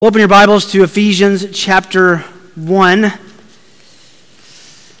Open your Bibles to Ephesians chapter 1.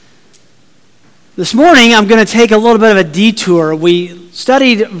 This morning I'm going to take a little bit of a detour. We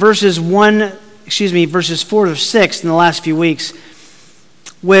studied verses 4 to 6 in the last few weeks,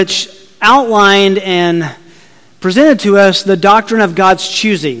 which outlined and presented to us the doctrine of God's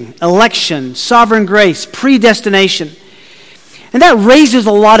choosing, election, sovereign grace, predestination. And that raises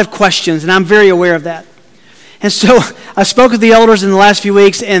a lot of questions, and I'm very aware of that. And so I spoke with the elders in the last few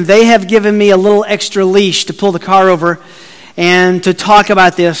weeks, and they have given me a little extra leash to pull the car over and to talk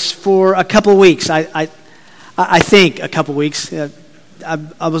about this for a couple of weeks. I think a couple of weeks.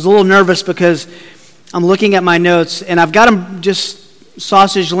 I was a little nervous because I'm looking at my notes, and I've got them just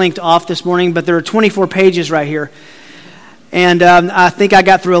sausage linked off this morning, but there are 24 pages right here. And I think I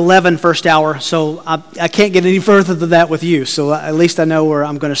got through 11 first hour, so I can't get any further than that with you. So at least I know where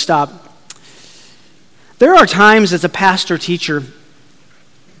I'm going to stop. There are times as a pastor teacher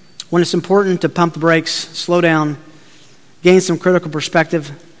when it's important to pump the brakes, slow down, gain some critical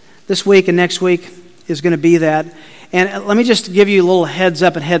perspective. This week and next week is going to be that. And let me just give you a little heads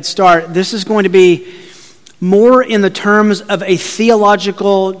up and head start. This is going to be more in the terms of a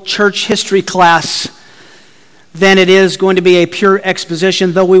theological church history class than it is going to be a pure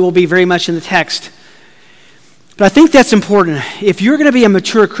exposition, though we will be very much in the text. But I think that's important. If you're going to be a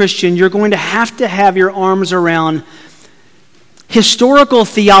mature Christian, you're going to have your arms around historical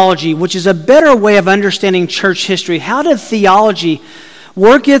theology, which is a better way of understanding church history. How did theology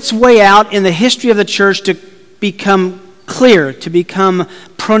work its way out in the history of the church to become clear, to become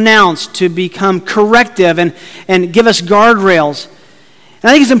pronounced, to become corrective, and give us guardrails? And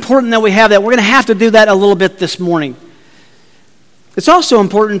I think it's important that we have that. We're going to have to do that a little bit this morning. It's also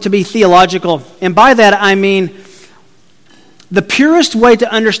important to be theological, and by that I mean the purest way to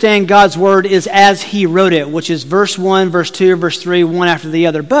understand God's Word is as He wrote it, which is verse 1, verse 2, verse 3, one after the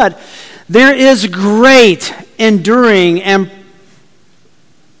other. But there is great, enduring, and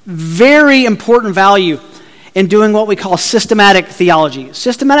very important value in doing what we call systematic theology.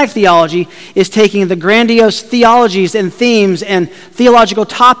 Systematic theology is taking the grandiose theologies and themes and theological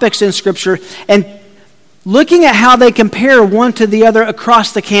topics in Scripture and looking at how they compare one to the other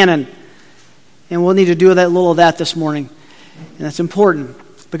across the canon. And we'll need to do a little of that this morning. And that's important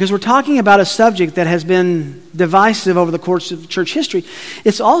because we're talking about a subject that has been divisive over the course of church history.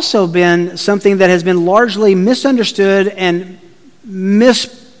 It's also been something that has been largely misunderstood and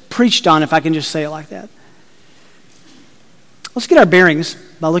mispreached on, if I can just say it like that. Let's get our bearings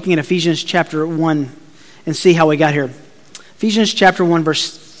by looking at Ephesians chapter 1 and see how we got here. Ephesians chapter 1,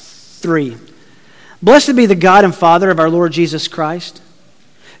 verse 3. Blessed be the God and Father of our Lord Jesus Christ,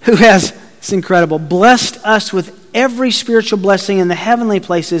 who has, it's incredible, blessed us with every spiritual blessing in the heavenly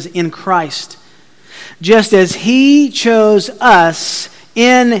places in Christ, just as He chose us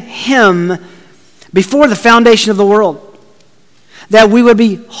in Him before the foundation of the world, that we would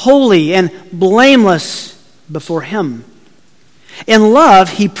be holy and blameless before Him. In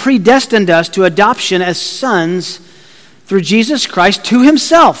love, He predestined us to adoption as sons through Jesus Christ to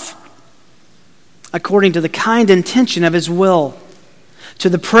Himself, according to the kind intention of His will, to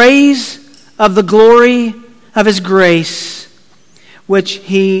the praise of the glory of His grace, which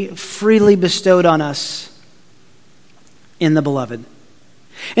He freely bestowed on us in the Beloved.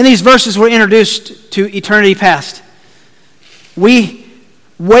 In these verses, we're introduced to eternity past. We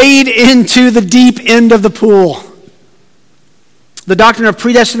wade into the deep end of the pool. The doctrine of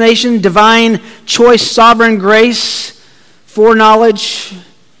predestination, divine choice, sovereign grace, foreknowledge,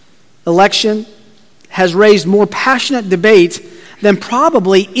 election, has raised more passionate debate than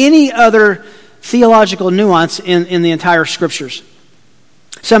probably any other theological nuance in the entire Scriptures.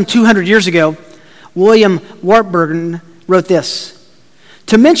 Some 200 years ago, William Wartburton wrote this: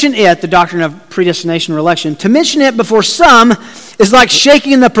 to mention it, the doctrine of predestination or election, to mention it before some is like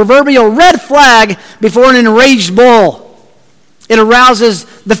shaking the proverbial red flag before an enraged bull. It arouses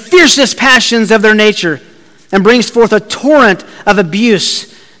the fiercest passions of their nature and brings forth a torrent of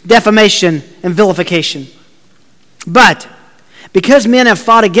abuse, defamation, and vilification. But because men have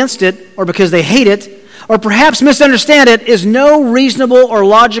fought against it, or because they hate it, or perhaps misunderstand it, is no reasonable or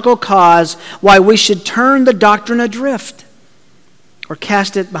logical cause why we should turn the doctrine adrift or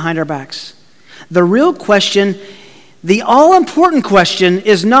cast it behind our backs. The real question, the all-important question,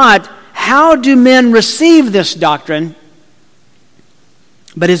 is not how do men receive this doctrine,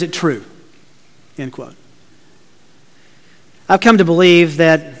 but is it true? End quote. I've come to believe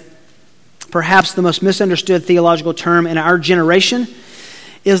that perhaps the most misunderstood theological term in our generation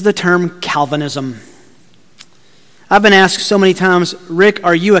is the term Calvinism. I've been asked so many times, Rick,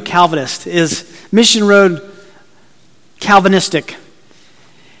 are you a Calvinist? Is Mission Road Calvinistic?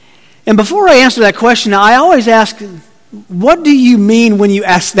 And before I answer that question, I always ask, what do you mean when you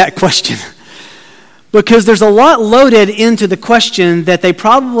ask that question? Because there's a lot loaded into the question that they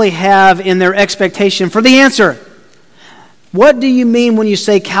probably have in their expectation for the answer. What do you mean when you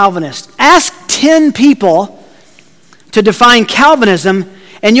say Calvinist? Ask 10 people to define Calvinism,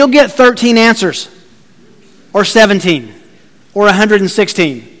 and you'll get 13 answers, or 17, or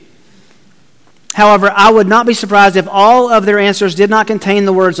 116. However, I would not be surprised if all of their answers did not contain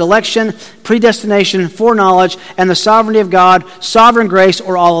the words election, predestination, foreknowledge, and the sovereignty of God, sovereign grace,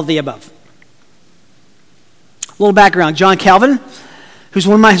 or all of the above. A little background. John Calvin, who's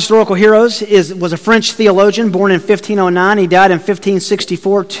one of my historical heroes, was a French theologian born in 1509. He died in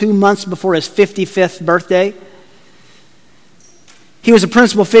 1564, 2 months before his 55th birthday. He was a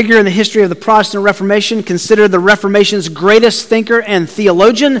principal figure in the history of the Protestant Reformation, considered the Reformation's greatest thinker and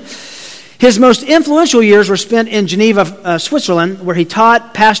theologian. His most influential years were spent in Geneva, Switzerland, where he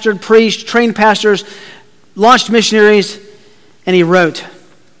taught, pastored, preached, trained pastors, launched missionaries, and he wrote.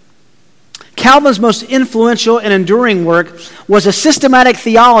 Calvin's most influential and enduring work was a systematic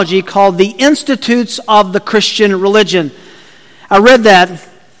theology called the Institutes of the Christian Religion. I read that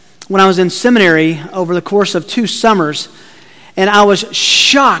when I was in seminary over the course of 2 summers, and I was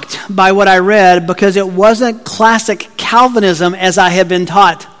shocked by what I read because it wasn't classic Calvinism as I had been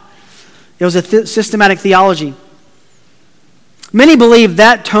taught. It was a systematic theology. Many believe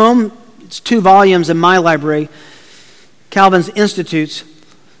that tome, it's 2 volumes in my library, Calvin's Institutes,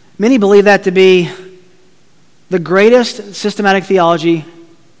 many believe that to be the greatest systematic theology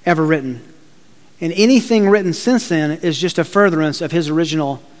ever written. And anything written since then is just a furtherance of his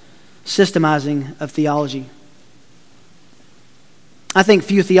original systemizing of theology. I think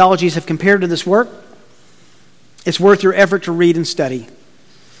few theologies have compared to this work. It's worth your effort to read and study.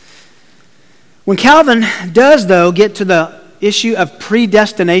 When Calvin does, though, get to the issue of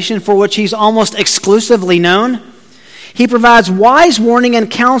predestination, for which he's almost exclusively known, he provides wise warning and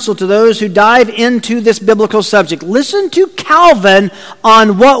counsel to those who dive into this biblical subject. Listen to Calvin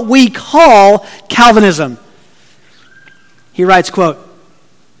on what we call Calvinism. He writes, quote,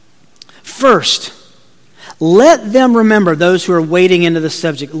 "First, let them remember," those who are wading into the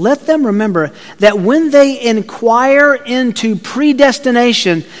subject, let them remember that when they inquire into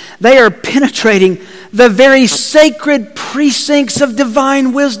predestination, they are penetrating the very sacred precincts of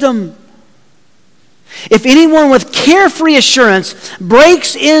divine wisdom. If anyone with carefree assurance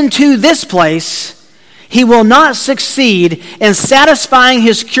breaks into this place, he will not succeed in satisfying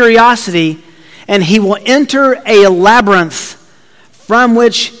his curiosity, and he will enter a labyrinth from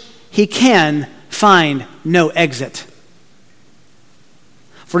which he can find no exit.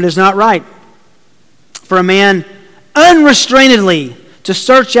 For it is not right for a man unrestrainedly to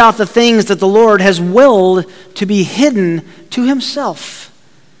search out the things that the Lord has willed to be hidden to himself,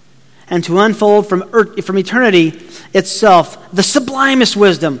 and to unfold from eternity itself the sublimest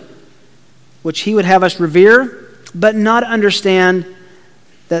wisdom, which he would have us revere, but not understand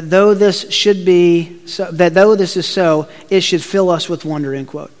that though this is so, it should fill us with wonder, end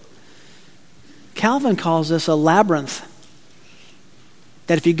quote. Calvin calls this a labyrinth.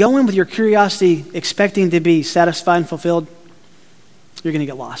 That if you go in with your curiosity expecting to be satisfied and fulfilled, you're going to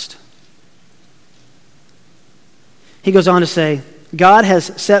get lost. He goes on to say, God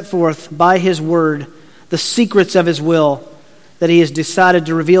has set forth by his word the secrets of his will that he has decided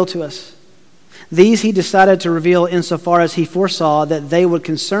to reveal to us. These he decided to reveal insofar as he foresaw that they would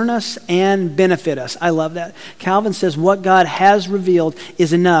concern us and benefit us. I love that. Calvin says what God has revealed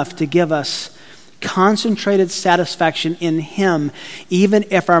is enough to give us concentrated satisfaction in him, even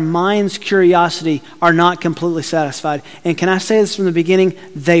if our mind's curiosity are not completely satisfied. And can I say this from the beginning?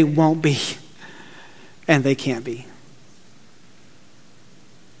 They won't be. And they can't be.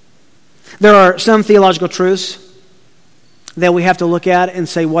 There are some theological truths that we have to look at and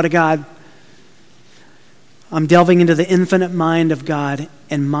say, what a God. I'm delving into the infinite mind of God,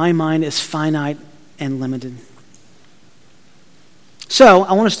 and my mind is finite and limited. So,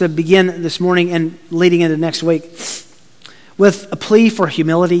 I want us to begin this morning and leading into next week with a plea for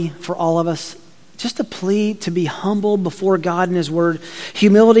humility for all of us. Just a plea to be humble before God and his word.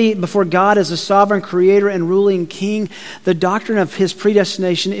 Humility before God as a sovereign creator and ruling king. The doctrine of his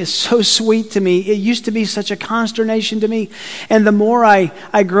predestination is so sweet to me. It used to be such a consternation to me. And the more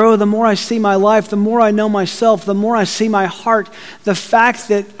I grow, the more I see my life, the more I know myself, the more I see my heart. The fact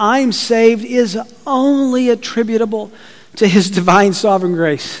that I'm saved is only attributable to his divine sovereign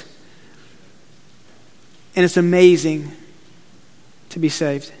grace. And it's amazing to be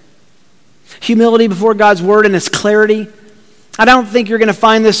saved. Humility before God's word and its clarity. I don't think you're going to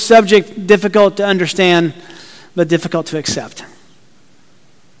find this subject difficult to understand, but difficult to accept.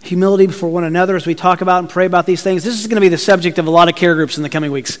 humility before one another as we talk about and pray about these things. This is going to be the subject of a lot of care groups in the coming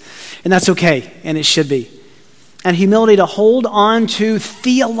weeks, and that's okay, and it should be. And humility to hold on to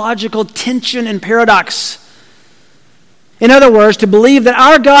theological tension and paradox. In other words, to believe that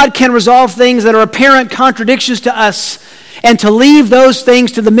our God can resolve things that are apparent contradictions to us, and to leave those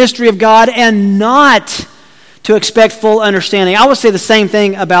things to the mystery of God and not to expect full understanding. I would say the same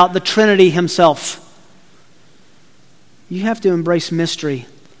thing about the Trinity himself. You have to embrace mystery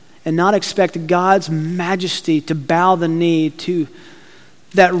and not expect God's majesty to bow the knee to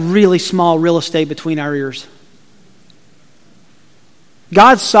that really small real estate between our ears.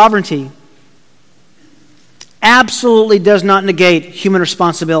 God's sovereignty absolutely does not negate human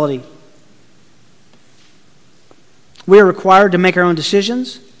responsibility. We are required to make our own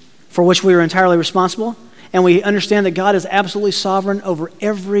decisions for which we are entirely responsible, and we understand that God is absolutely sovereign over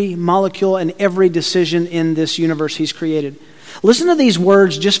every molecule and every decision in this universe He's created. Listen to these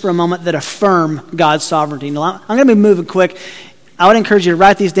words just for a moment that affirm God's sovereignty. Now, I'm going to be moving quick. I would encourage you to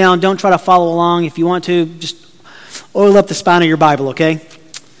write these down. Don't try to follow along. If you want to, just oil up the spine of your Bible, okay?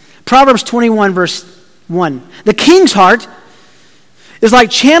 Proverbs 21, verse 1. The king's heart is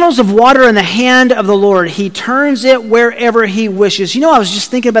like channels of water in the hand of the Lord. He turns it wherever He wishes. You know, I was just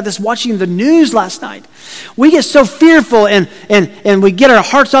thinking about this watching the news last night. We get so fearful and we get our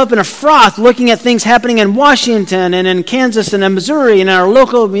hearts up in a froth looking at things happening in Washington and in Kansas and in Missouri and in our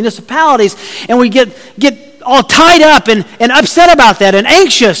local municipalities, and we get all tied up and upset about that and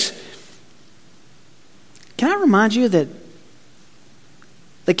anxious. Can I remind you that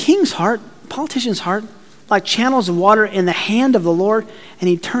the king's heart, politician's heart, like channels of water in the hand of the Lord, and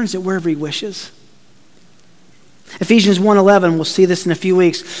He turns it wherever He wishes. Ephesians 1:11, we'll see this in a few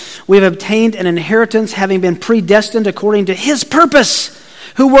weeks. We have obtained an inheritance, having been predestined according to His purpose,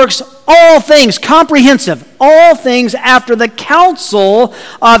 who works all things, comprehensive, all things after the counsel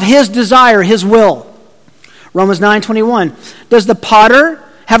of His desire, His will. Romans 9:21, does the potter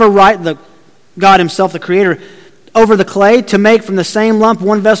have a right, God Himself, the Creator, over the clay to make from the same lump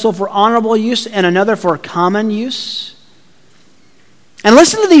one vessel for honorable use and another for common use? And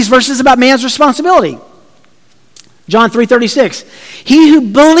listen to these verses about man's responsibility. John 3:36. He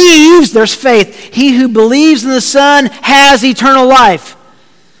who believes, there's faith. He who believes in the Son has eternal life.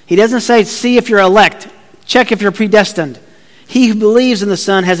 He doesn't say, see if you're elect. Check if you're predestined. He who believes in the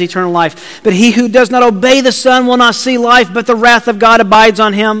Son has eternal life. But he who does not obey the Son will not see life, but the wrath of God abides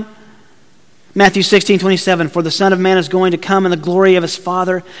on him. Matthew 16:27, for the Son of Man is going to come in the glory of His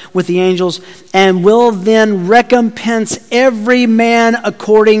Father with the angels, and will then recompense every man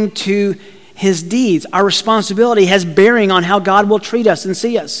according to his deeds. Our responsibility has bearing on how God will treat us and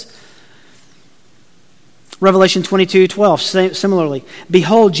see us. Revelation 22:12, similarly.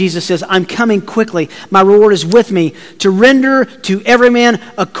 Behold, Jesus says, I'm coming quickly. My reward is with me to render to every man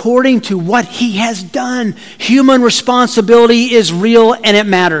according to what he has done. Human responsibility is real and it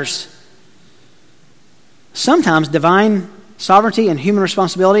matters. Sometimes divine sovereignty and human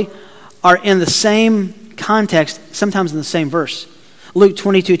responsibility are in the same context, sometimes in the same verse. Luke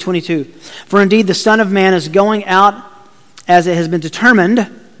 22:22. For indeed the Son of Man is going out as it has been determined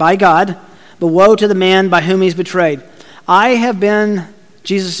by God, but woe to the man by whom He's betrayed. I have been,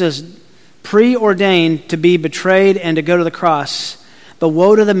 Jesus says, preordained to be betrayed and to go to the cross, but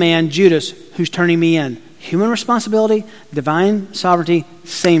woe to the man, Judas, who's turning me in. Human responsibility, divine sovereignty,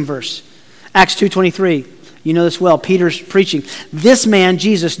 same verse. Acts 2:23. You know this well. Peter's preaching. This man,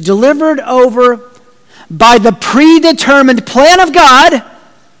 Jesus, delivered over by the predetermined plan of God,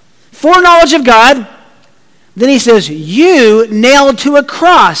 foreknowledge of God. Then he says, you nailed to a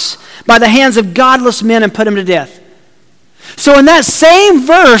cross by the hands of godless men and put Him to death. So in that same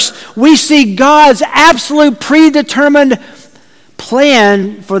verse, we see God's absolute predetermined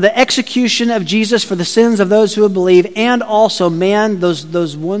plan for the execution of Jesus for the sins of those who would believe, and also man,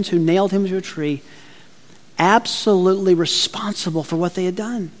 those ones who nailed Him to a tree, absolutely responsible for what they had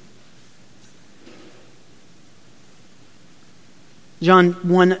done. John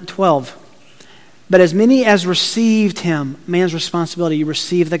 1:12. But as many as received Him, man's responsibility, you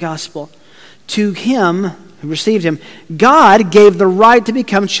receive the gospel. To him who received Him, God gave the right to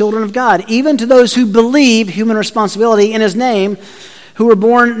become children of God, even to those who believe, human responsibility, in His name, who were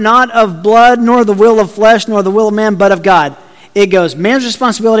born not of blood, nor the will of flesh, nor the will of man, but of God. It goes man's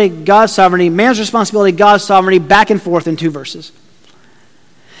responsibility, God's sovereignty, man's responsibility, God's sovereignty, back and forth in 2 verses.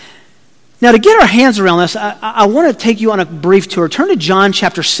 Now, to get our hands around this, I want to take you on a brief tour. Turn to John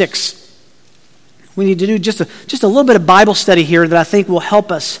chapter 6. We need to do just a little bit of Bible study here that I think will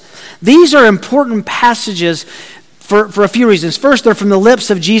help us. These are important passages for a few reasons. First, they're from the lips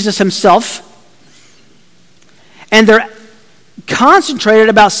of Jesus Himself. And concentrated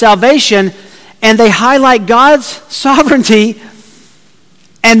about salvation, and they highlight God's sovereignty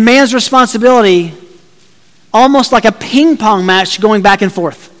and man's responsibility, almost like a ping pong match going back and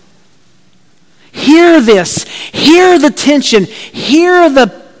forth. Hear this. Hear the tension. Hear the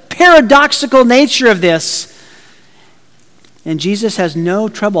paradoxical nature of this. And Jesus has no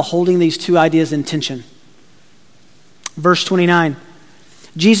trouble holding these two ideas in tension. Verse 29,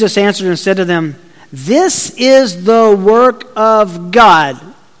 Jesus answered and said to them, "This is the work of God,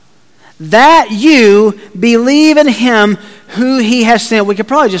 that you believe in him who he has sent." We could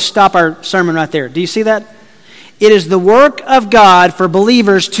probably just stop our sermon right there. Do you see that? It is the work of God for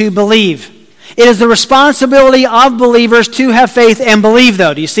believers to believe. It is the responsibility of believers to have faith and believe,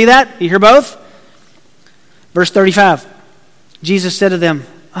 though. Do you see that? You hear both? Verse 35, Jesus said to them,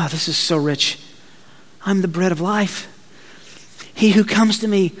 "Oh, this is so rich. I'm the bread of life. He who comes to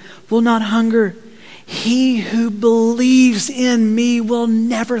me will not hunger. He who believes in me will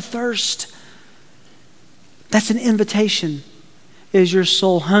never thirst." That's an invitation. Is your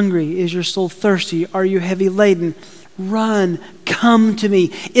soul hungry? Is your soul thirsty? Are you heavy laden? Run, come to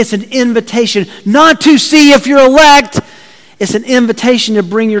me. It's an invitation not to see if you're elect. It's an invitation to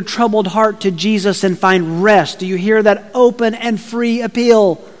bring your troubled heart to Jesus and find rest. Do you hear that open and free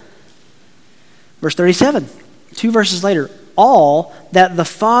appeal? Verse 37, 2 verses later. "All that the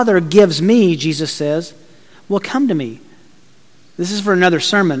Father gives me," Jesus says, "will come to me." This is for another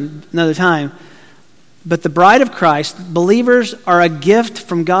sermon, another time. But the bride of Christ, believers, are a gift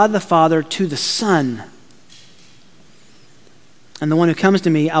from God the Father to the Son. "And the one who comes to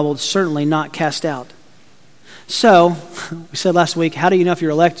me, I will certainly not cast out." So, we said last week, how do you know if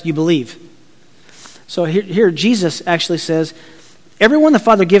you're elect? You believe. So here Jesus actually says, "Everyone the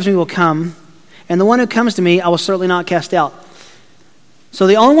Father gives me will come, and the one who comes to me, I will certainly not cast out." So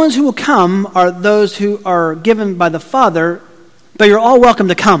the only ones who will come are those who are given by the Father, but you're all welcome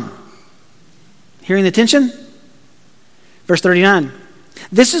to come. Hearing the tension? Verse 39,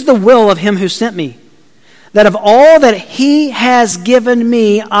 "This is the will of him who sent me, that of all that he has given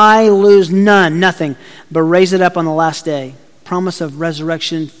me, I lose nothing, but raise it up on the last day." Promise of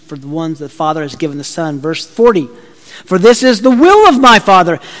resurrection for the ones that the Father has given the Son. Verse 40, "For this is the will of my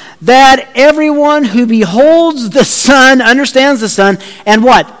Father, that everyone who beholds the Son," understands the Son, and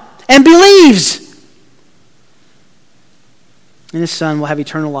what? "And believes in his Son will have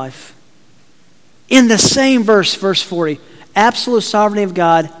eternal life." In the same verse, verse 40, absolute sovereignty of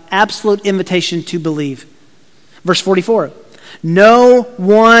God, absolute invitation to believe. Verse 44, "No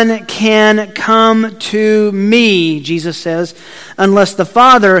one can come to me," Jesus says, "unless the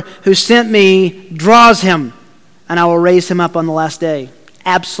Father who sent me draws him, and I will raise him up on the last day."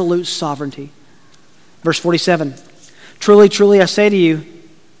 Absolute sovereignty. Verse 47, "Truly, truly, I say to you,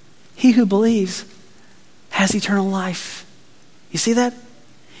 he who believes has eternal life." You see that?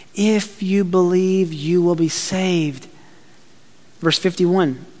 If you believe, you will be saved. Verse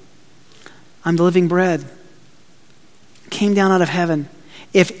 51, "I'm the living bread, came down out of heaven.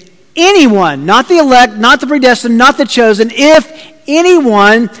 If anyone," not the elect, not the predestined, not the chosen, "if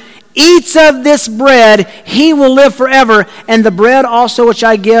anyone eats of this bread, he will live forever. And the bread also which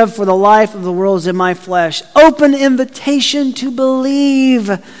I give for the life of the world is in my flesh." Open invitation to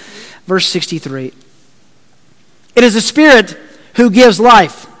believe. Verse 63, "It is the Spirit who gives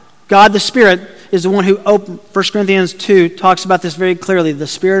life." God the Spirit is the one who 1 Corinthians 2 talks about this very clearly. The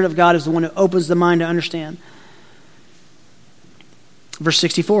Spirit of God is the one who opens the mind to understand. Verse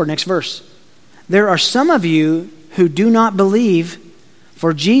 64, next verse. "There are some of you who do not believe,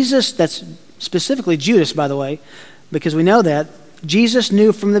 for Jesus," that's specifically Judas, by the way, because we know that, "Jesus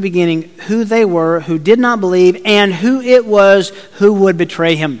knew from the beginning who they were who did not believe and who it was who would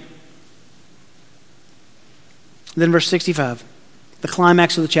betray him." Then verse 65, the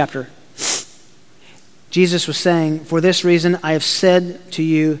climax of the chapter. Jesus was saying, "For this reason I have said to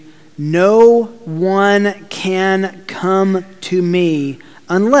you, no one can come to me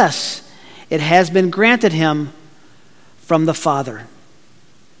unless it has been granted him from the Father."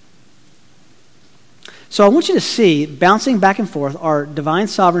 So I want you to see, bouncing back and forth, are divine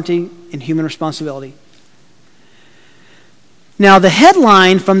sovereignty and human responsibility. Now, the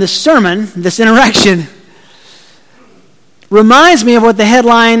headline from this sermon, this interaction, reminds me of what the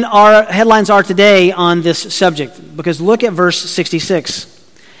headlines are today on this subject. Because look at verse 66.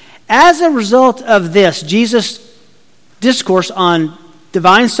 "As a result of this," Jesus' discourse on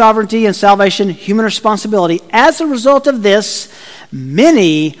divine sovereignty and salvation, human responsibility, "as a result of this,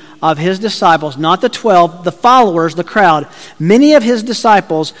 many of his disciples," not the 12, the followers, the crowd, "many of his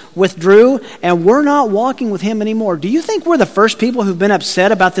disciples withdrew and were not walking with him anymore." Do you think we're the first people who've been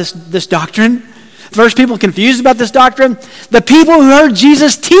upset about this doctrine? First, people confused about this doctrine. The people who heard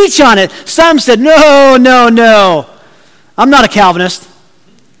Jesus teach on it, some said, no, no, no. I'm not a Calvinist.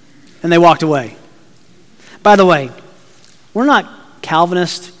 And they walked away. By the way, we're not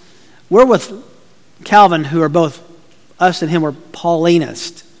Calvinists. We're with Calvin, who are both, us and him were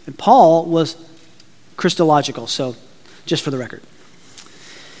Paulinists. And Paul was Christological, so just for the record.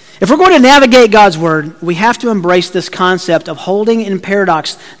 If we're going to navigate God's Word, we have to embrace this concept of holding in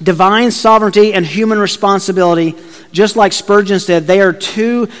paradox divine sovereignty and human responsibility. Just like Spurgeon said, they are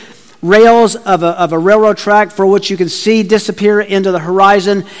two rails of a railroad track for which you can see disappear into the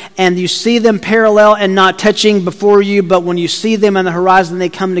horizon, and you see them parallel and not touching before you, but when you see them on the horizon, they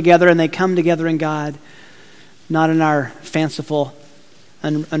come together, and they come together in God, not in our fanciful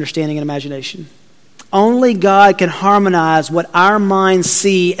understanding and imagination. Only God can harmonize what our minds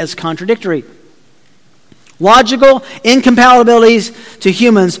see as contradictory. Logical incompatibilities to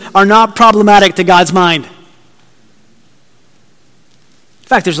humans are not problematic to God's mind. In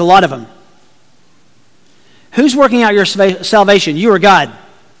fact, there's a lot of them. Who's working out your salvation? You or God?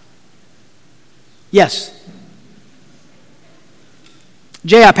 Yes.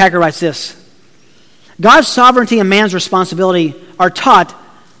 J.I. Packer writes this: God's sovereignty and man's responsibility are taught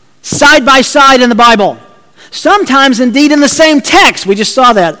side by side in the Bible. Sometimes, indeed, in the same text. We just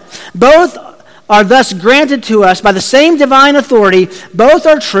saw that. Both are thus granted to us by the same divine authority. Both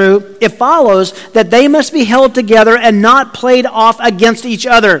are true. It follows that they must be held together and not played off against each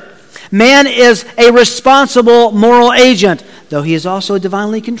other. Man is a responsible moral agent, though he is also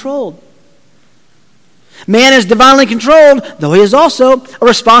divinely controlled. Man is divinely controlled, though he is also a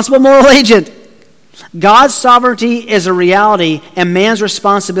responsible moral agent. God's sovereignty is a reality, and man's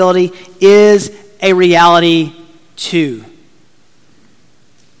responsibility is a reality too.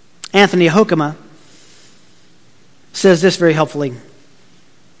 Anthony Hoekema says this very helpfully: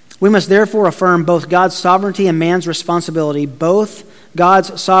 we must therefore affirm both God's sovereignty and man's responsibility, both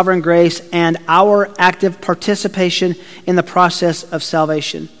God's sovereign grace and our active participation in the process of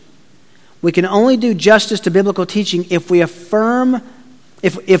salvation. We can only do justice to biblical teaching if we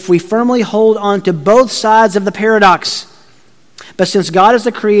firmly hold on to both sides of the paradox. But since God is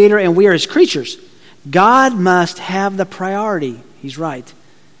the creator and we are his creatures, God must have the priority. He's right.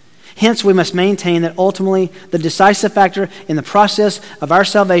 Hence, we must maintain that ultimately the decisive factor in the process of our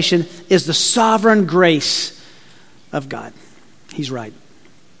salvation is the sovereign grace of God. He's right.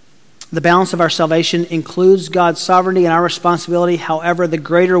 The balance of our salvation includes God's sovereignty and our responsibility. However, the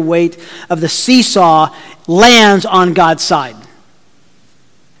greater weight of the seesaw lands on God's side.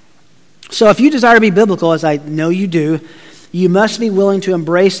 So if you desire to be biblical, as I know you do, you must be willing to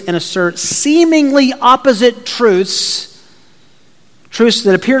embrace and assert seemingly opposite truths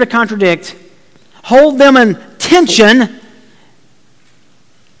that appear to contradict, hold them in tension,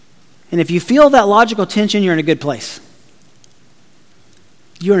 and if you feel that logical tension, you're in a good place.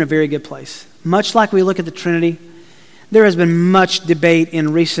 You're in a very good place. Much like we look at the Trinity, there has been much debate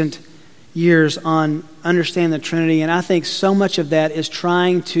in recent years on understanding the Trinity, and I think so much of that is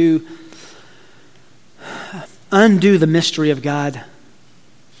trying to undo the mystery of God.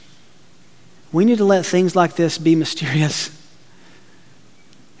 We need to let things like this be mysterious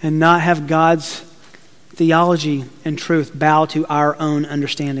and not have God's theology and truth bow to our own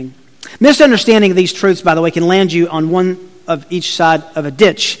understanding. Misunderstanding of these truths, by the way, can land you on one of each side of a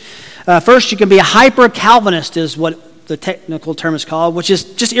ditch. First, you can be a hyper-Calvinist, is what the technical term is called, which is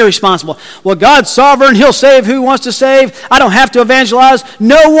just irresponsible. Well, God's sovereign. He'll save who he wants to save. I don't have to evangelize.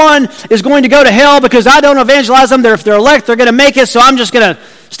 No one is going to go to hell because I don't evangelize them. If they're elect, they're going to make it, so I'm just going to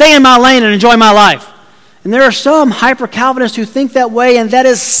stay in my lane and enjoy my life. And there are some hyper-Calvinists who think that way, and that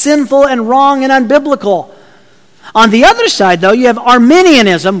is sinful and wrong and unbiblical. On the other side, though, you have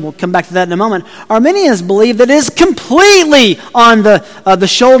Arminianism. We'll come back to that in a moment. Arminians believe that it is completely on the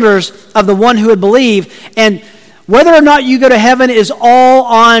shoulders of the one who would believe, and whether or not you go to heaven is all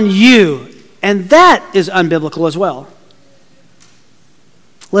on you. And that is unbiblical as well.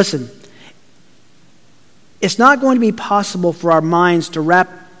 Listen, it's not going to be possible for our minds to wrap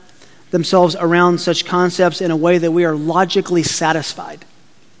themselves around such concepts in a way that we are logically satisfied.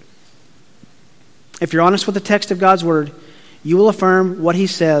 If you're honest with the text of God's Word, you will affirm what he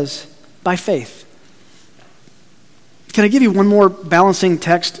says by faith. Can I give you one more balancing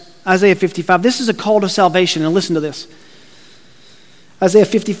text? Isaiah 55. This is a call to salvation, and listen to this. Isaiah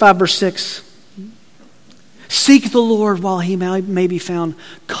 55, verse 6. Seek the Lord while he may be found.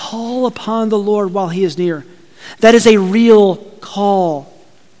 Call upon the Lord while he is near. That is a real call.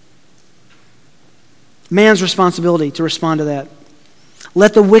 Man's responsibility to respond to that.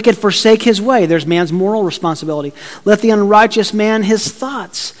 Let the wicked forsake his way. There's man's moral responsibility. Let the unrighteous man his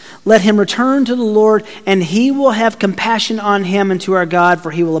thoughts. Let him return to the Lord, and he will have compassion on him and to our God,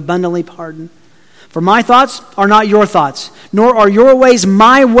 for he will abundantly pardon. For my thoughts are not your thoughts, nor are your ways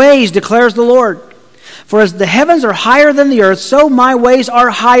my ways, declares the Lord. For as the heavens are higher than the earth, so my ways are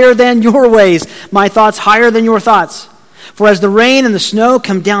higher than your ways, my thoughts higher than your thoughts. For as the rain and the snow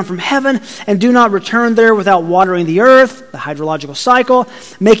come down from heaven and do not return there without watering the earth, the hydrological cycle,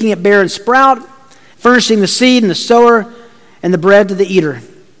 making it bear and sprout, furnishing the seed and the sower and the bread to the eater.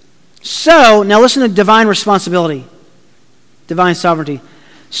 So, now listen to divine responsibility, divine sovereignty.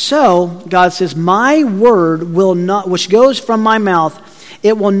 So, God says, my word will not, which goes from my mouth,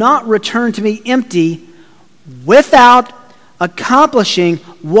 it will not return to me empty without accomplishing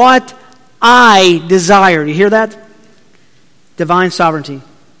what I desire. Do you hear that? Divine sovereignty.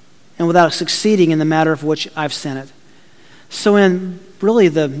 And without succeeding in the matter of which I've sent it. So in really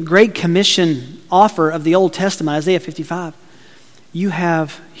the Great Commission offer of the Old Testament, Isaiah 55, you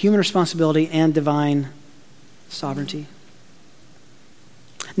have human responsibility and divine sovereignty.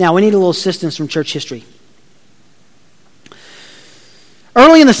 Now, we need a little assistance from church history.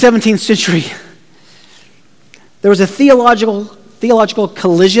 Early in the 17th century, there was a theological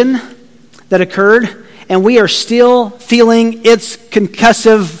collision that occurred, and we are still feeling its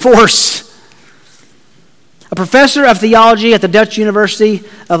concussive force. A professor of theology at the Dutch University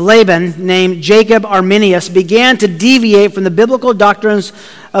of Leiden named Jacob Arminius began to deviate from the biblical doctrines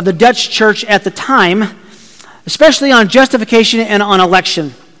of the Dutch church at the time, especially on justification and on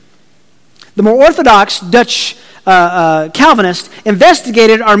election. The more orthodox Dutch Calvinist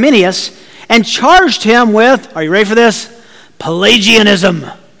investigated Arminius and charged him with, are you ready for this? Pelagianism.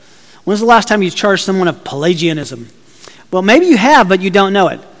 When's the last time you charged someone of Pelagianism? Well, maybe you have, but you don't know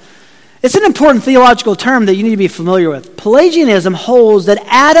it. It's an important theological term that you need to be familiar with. Pelagianism holds that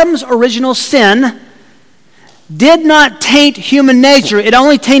Adam's original sin did not taint human nature. It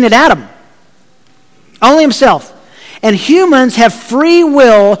only tainted Adam. Only himself. And humans have free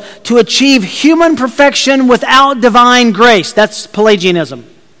will to achieve human perfection without divine grace. That's Pelagianism.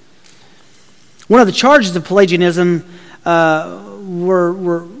 One of the charges of Pelagianism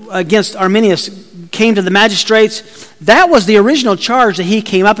were against Arminius came to the magistrates. That was the original charge that he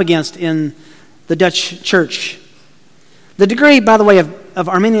came up against in the Dutch church. The degree, by the way, of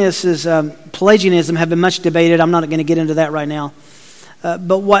Arminius' Pelagianism have been much debated. I'm not going to get into that right now.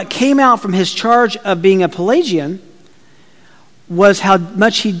 But what came out from his charge of being a Pelagian was how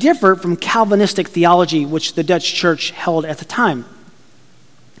much he differed from Calvinistic theology, which the Dutch church held at the time.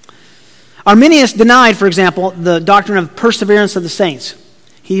 Arminius denied, for example, the doctrine of perseverance of the saints.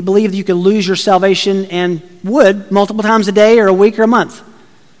 He believed you could lose your salvation and would multiple times a day or a week or a month.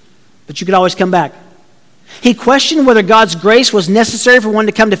 But you could always come back. He questioned whether God's grace was necessary for one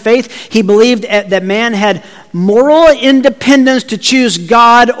to come to faith. He believed that man had moral independence to choose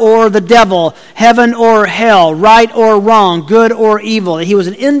God or the devil, heaven or hell, right or wrong, good or evil. He was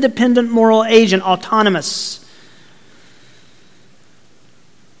an independent moral agent, autonomous.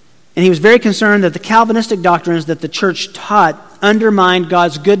 And he was very concerned that the Calvinistic doctrines that the church taught undermined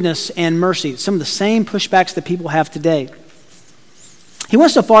God's goodness and mercy. Some of the same pushbacks that people have today. He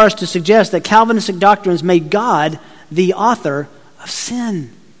went so far as to suggest that Calvinistic doctrines made God the author of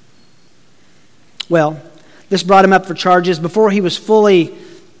sin. Well, this brought him up for charges. Before he was fully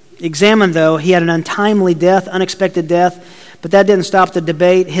examined, though, he had an untimely death, unexpected death. But that didn't stop the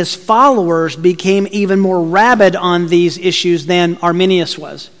debate. His followers became even more rabid on these issues than Arminius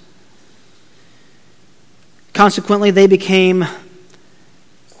was. Consequently, they became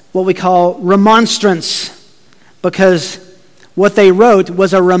what we call remonstrants, because what they wrote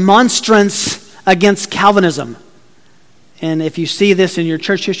was a remonstrance against Calvinism. And if you see this in your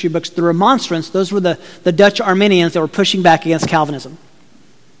church history books, the remonstrants, those were the Dutch Arminians that were pushing back against Calvinism.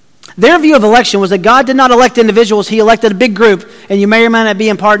 Their view of election was that God did not elect individuals, he elected a big group, and you may or may not be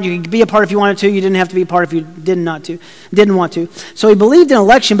in part. You could be a part if you wanted to, you didn't have to be a part if you didn't want to. So he believed in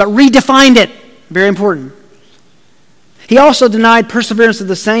election, but redefined it. Very important. He also denied perseverance of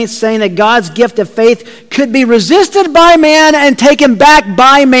the saints, saying that God's gift of faith could be resisted by man and taken back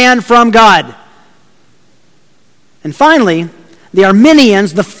by man from God. And finally, the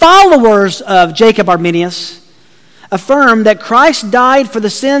Arminians, the followers of Jacob Arminius, affirmed that Christ died for the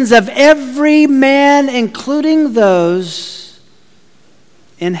sins of every man, including those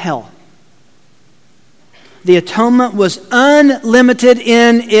in hell. The atonement was unlimited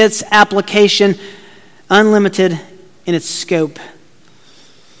in its application, unlimited in its scope.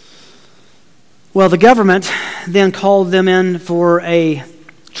 Well, the government then called them in for a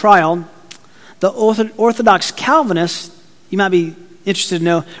trial. The Orthodox Calvinists, you might be interested to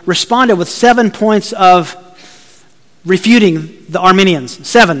know, responded with 7 points of refuting the Arminians.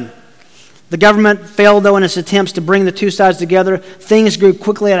 7. The government failed, though, in its attempts to bring the two sides together. Things grew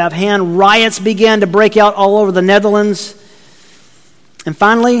quickly out of hand. Riots began to break out all over the Netherlands. And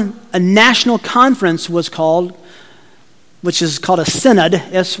finally, a national conference was called, which is called a synod,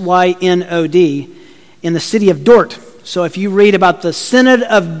 S-Y-N-O-D, in the city of Dort. So if you read about the Synod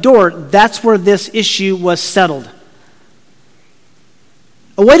of Dort, that's where this issue was settled.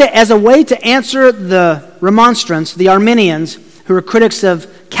 As a way to answer the remonstrance, the Arminians, who were critics of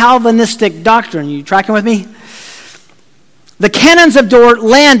Calvinistic doctrine, you tracking with me? The canons of Dort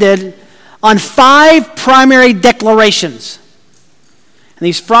landed on 5 primary declarations. And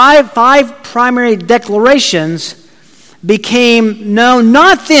these five primary declarations became known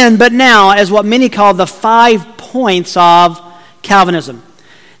not then but now as what many call the 5 points of Calvinism.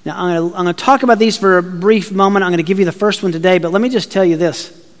 Now, I'm going to talk about these for a brief moment. I'm going to give you the first one today, but let me just tell you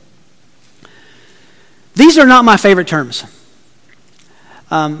this. These are not my favorite terms.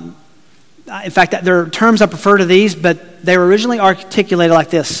 In fact, there are terms I prefer to these, but they were originally articulated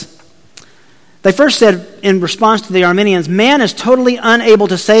like this. They first said, in response to the Arminians, man is totally unable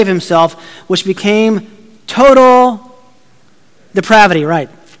to save himself, which became total depravity, right?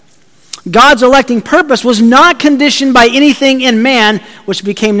 God's electing purpose was not conditioned by anything in man, which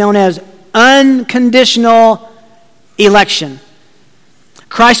became known as unconditional election.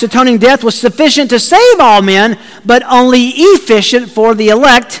 Christ's atoning death was sufficient to save all men, but only efficient for the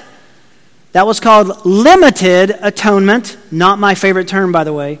elect. That was called limited atonement, not my favorite term, by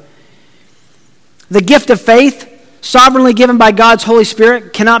the way. The gift of faith, sovereignly given by God's Holy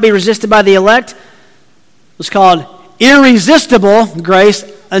Spirit, cannot be resisted by the elect. It was called irresistible grace,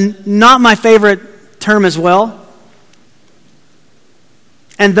 and not my favorite term as well.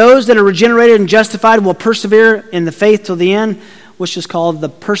 And those that are regenerated and justified will persevere in the faith till the end, which is called the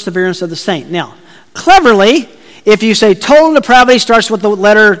perseverance of the saint. Now, cleverly, if you say total depravity starts with the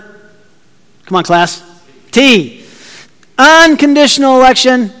letter, come on class, T. Unconditional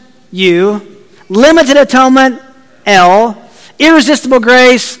election, U. Limited atonement, L. Irresistible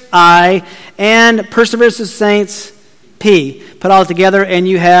grace, I. And perseverance of the saints, P. Put all together and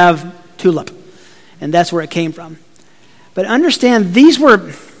you have tulip. And that's where it came from. But understand, this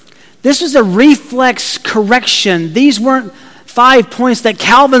was a reflex correction. These weren't 5 points that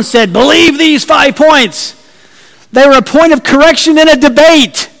Calvin said, believe these 5 points. They were a point of correction in a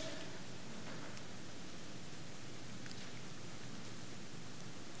debate.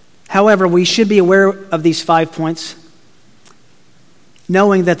 However, we should be aware of these 5 points,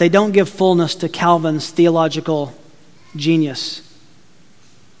 knowing that they don't give fullness to Calvin's theological genius.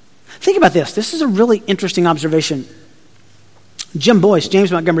 Think about this. This is a really interesting observation.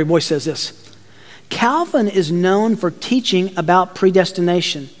 James Montgomery Boyce says this. Calvin is known for teaching about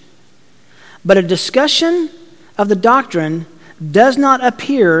predestination, but a discussion of the doctrine does not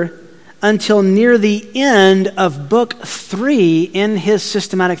appear until near the end of Book 3 in his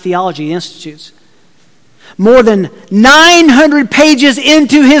Systematic Theology Institutes. More than 900 pages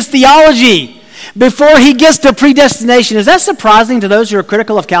into his theology before he gets to predestination. Is that surprising to those who are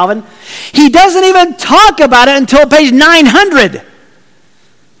critical of Calvin? He doesn't even talk about it until page 900.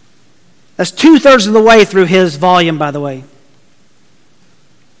 That's 2/3 of the way through his volume, by the way.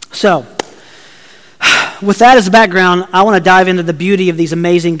 So, with that as a background, I want to dive into the beauty of these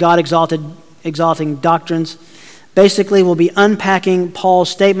amazing God-exalting doctrines. Basically, we'll be unpacking Paul's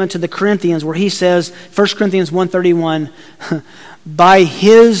statement to the Corinthians where he says, 1 Corinthians 1:31, by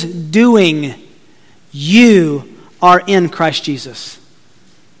his doing, you are in Christ Jesus.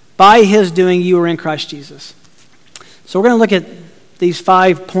 By his doing, you are in Christ Jesus. So we're going to look at these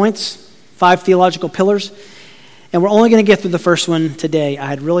 5 points, 5 theological pillars, and we're only going to get through the first one today. I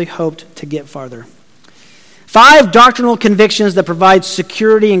had really hoped to get farther. 5 doctrinal convictions that provide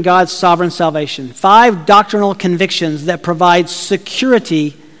security in God's sovereign salvation. 5 doctrinal convictions that provide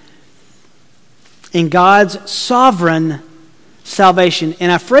security in God's sovereign salvation.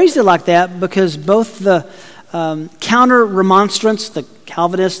 And I phrased it like that because both the counter-remonstrants, the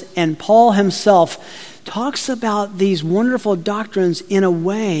Calvinists, and Paul himself talks about these wonderful doctrines in a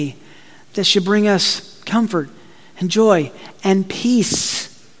way that should bring us comfort and joy and peace,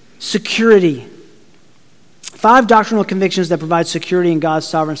 security. 5 doctrinal convictions that provide security in God's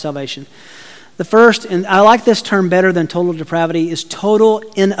sovereign salvation. The first, and I like this term better than total depravity, is total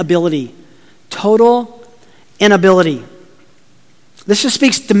inability. Total inability. This just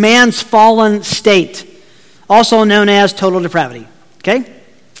speaks to man's fallen state, also known as total depravity. Okay?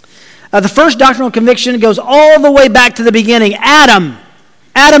 The first doctrinal conviction goes all the way back to the beginning. Adam.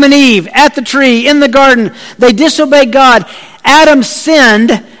 Adam and Eve at the tree in the garden. They disobeyed God. Adam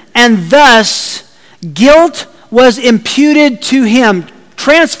sinned, and thus guilt was imputed to him,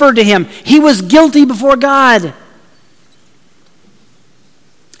 transferred to him. He was guilty before God.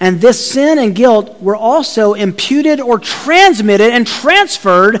 And this sin and guilt were also imputed or transmitted and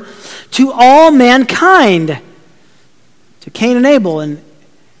transferred to all mankind, to Cain and Abel and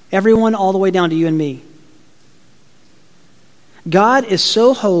everyone all the way down to you and me. God is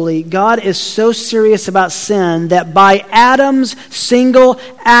so holy, God is so serious about sin that by Adam's single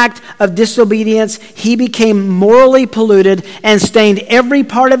act of disobedience, he became morally polluted and stained every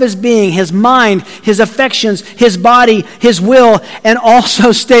part of his being, his mind, his affections, his body, his will, and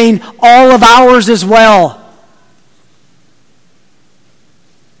also stained all of ours as well.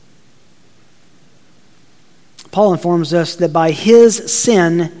 Paul informs us that by his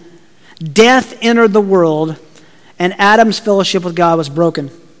sin, death entered the world, and Adam's fellowship with God was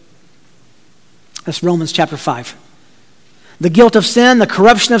broken. That's Romans chapter 5. The guilt of sin, the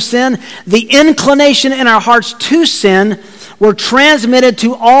corruption of sin, the inclination in our hearts to sin were transmitted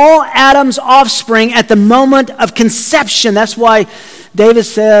to all Adam's offspring at the moment of conception. That's why David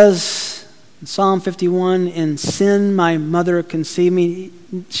says in Psalm 51, "In sin my mother conceived me."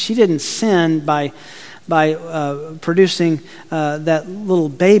 She didn't sin by producing that little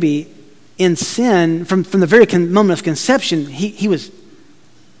baby. In sin, from the very moment of conception, he was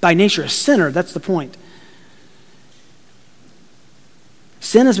by nature a sinner. That's the point.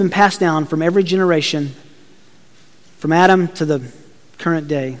 Sin has been passed down from every generation, from Adam to the current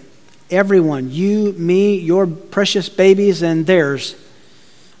day. Everyone, you, me, your precious babies and theirs,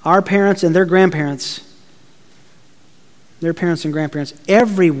 our parents and their grandparents, their parents and grandparents,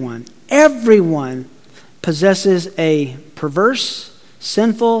 everyone possesses a perverse,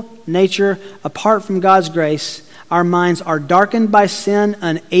 sinful nature apart from God's grace. Our minds are darkened by sin,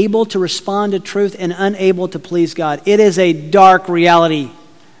 unable to respond to truth, and unable to please God. It is a dark reality.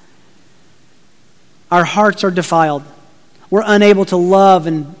 Our hearts are defiled. We're unable to love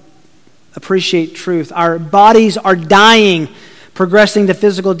and appreciate truth. Our bodies are dying, progressing to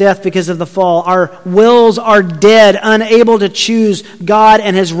physical death because of the fall. Our wills are dead, unable to choose God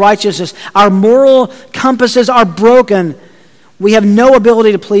and His righteousness. Our moral compasses are broken. We have no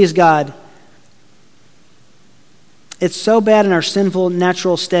ability to please God. It's so bad in our sinful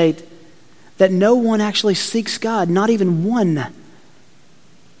natural state that no one actually seeks God, not even one.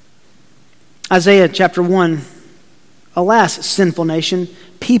 Isaiah chapter 1, "Alas, sinful nation,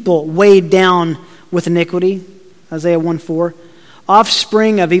 people weighed down with iniquity." Isaiah 1:4.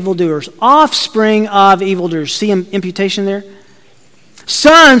 "Offspring of evildoers." Offspring of evildoers. See imputation there?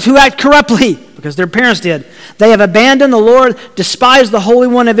 "Sons who act corruptly," because their parents did. "They have abandoned the Lord, despised the Holy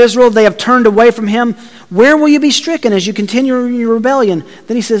One of Israel. They have turned away from Him. Where will you be stricken as you continue in your rebellion?"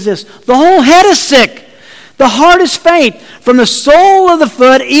 Then he says this, "The whole head is sick. The heart is faint. From the sole of the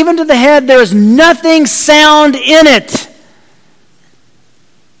foot even to the head, there is nothing sound in it."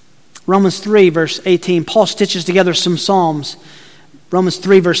 Romans 3, verse 18. Paul stitches together some Psalms. Romans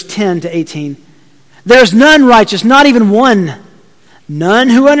 3, verse 10 to 18. "There is none righteous, not even one. None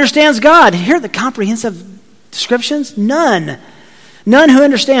who understands God." Hear the comprehensive descriptions? None. None who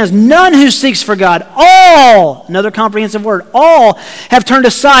understands. None who seeks for God. All, another comprehensive word, all have turned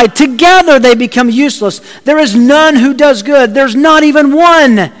aside. Together they become useless. There is none who does good. There's not even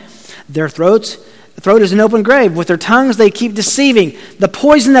one. Their throat is an open grave. With their tongues they keep deceiving. The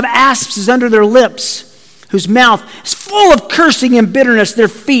poison of asps is under their lips, whose mouth is full of cursing and bitterness. Their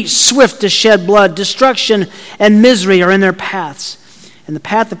feet swift to shed blood. Destruction and misery are in their paths. And the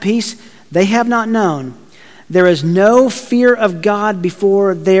path of peace they have not known. There is no fear of God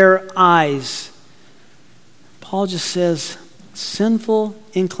before their eyes. Paul just says, sinful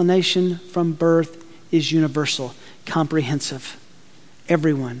inclination from birth is universal, comprehensive.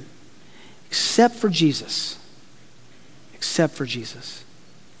 Everyone, except for Jesus. Except for Jesus.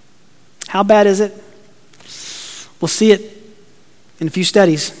 How bad is it? We'll see it in a few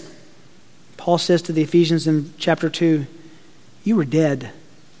studies. Paul says to the Ephesians in chapter 2, you were dead.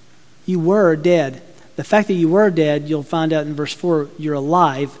 You were dead. The fact that you were dead, you'll find out in verse 4, you're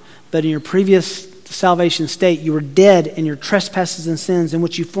alive. But in your previous salvation state, you were dead in your trespasses and sins in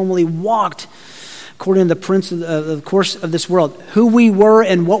which you formerly walked according to the prince of the course of this world. Who we were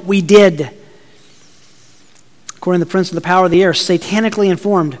and what we did. According to the prince of the power of the air, satanically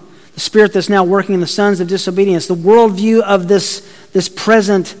informed. The spirit that's now working in the sons of disobedience. The worldview of this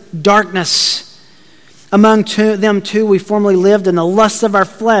present darkness. Among them too we formerly lived in the lusts of our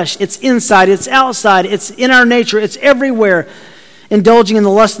flesh. It's inside, it's outside, it's in our nature, it's everywhere. indulging in the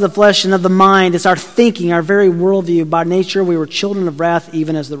lust of the flesh and of the mind. It's our thinking, our very worldview. By nature, we were children of wrath,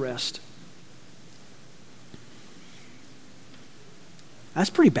 even as the rest. That's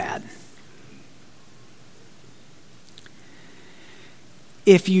pretty bad.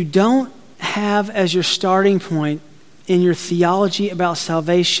 If you don't have as your starting point in your theology about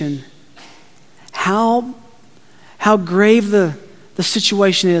salvation how grave the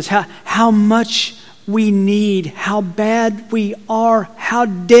situation is, how much we need, how bad we are, how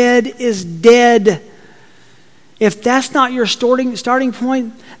dead is dead. If that's not your starting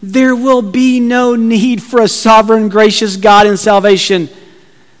point, there will be no need for a sovereign, gracious God in salvation,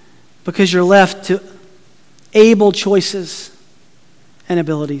 because you're left to able choices and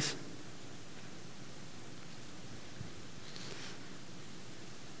abilities.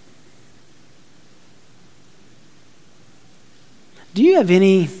 Do you have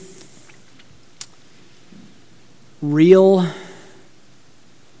any real,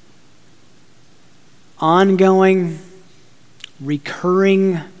 ongoing,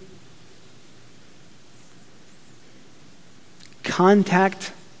 recurring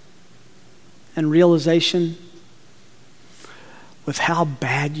contact and realization with how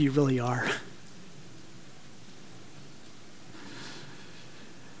bad you really are?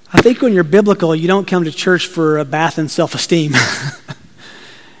 I think when you're biblical, you don't come to church for a bath in self-esteem.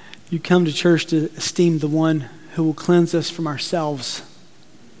 You come to church to esteem the one who will cleanse us from ourselves.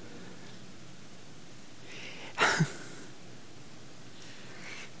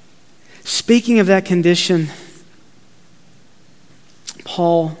 Speaking of that condition,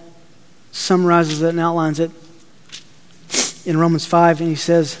 Paul summarizes it and outlines it in Romans 5, and he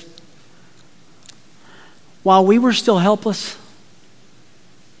says, while we were still helpless,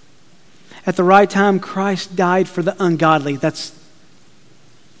 at the right time, Christ died for the ungodly. That's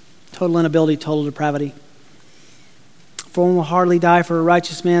total inability, total depravity. For one will hardly die for a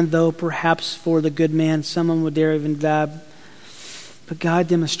righteous man, though perhaps for the good man someone would dare even die. But God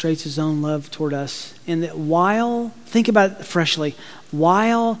demonstrates his own love toward us in that while, think about it freshly,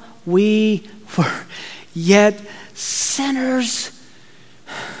 while we were yet sinners,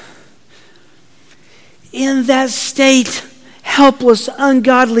 in that state, helpless,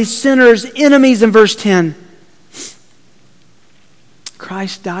 ungodly sinners, enemies in verse 10,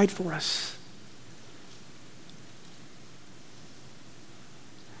 Christ died for us.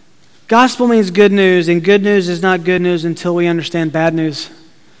 Gospel means good news, and good news is not good news until we understand bad news.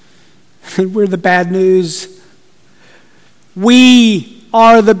 We're the bad news. We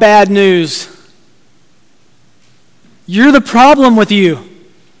are the bad news. You're the problem with you.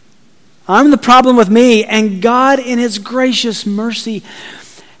 I'm the problem with me. And God, in his gracious mercy,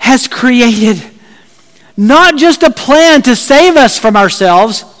 has created not just a plan to save us from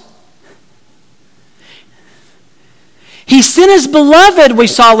ourselves. He sent his beloved, we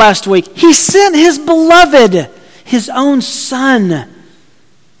saw last week. He sent his beloved, his own son,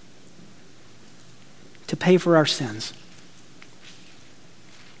 to pay for our sins.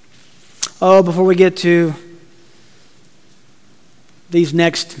 Oh, before we get to these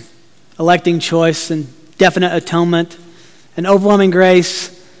next electing choice and definite atonement and overwhelming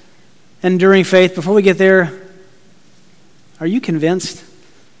grace and enduring faith, before we get there, are you convinced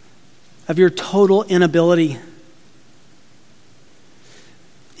of your total inability?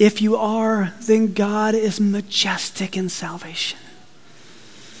 If you are, then God is majestic in salvation.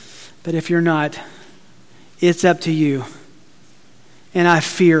 But if you're not, it's up to you. And I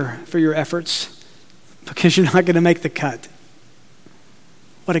fear for your efforts because you're not going to make the cut.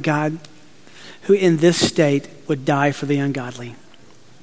 What a God who in this state would die for the ungodly.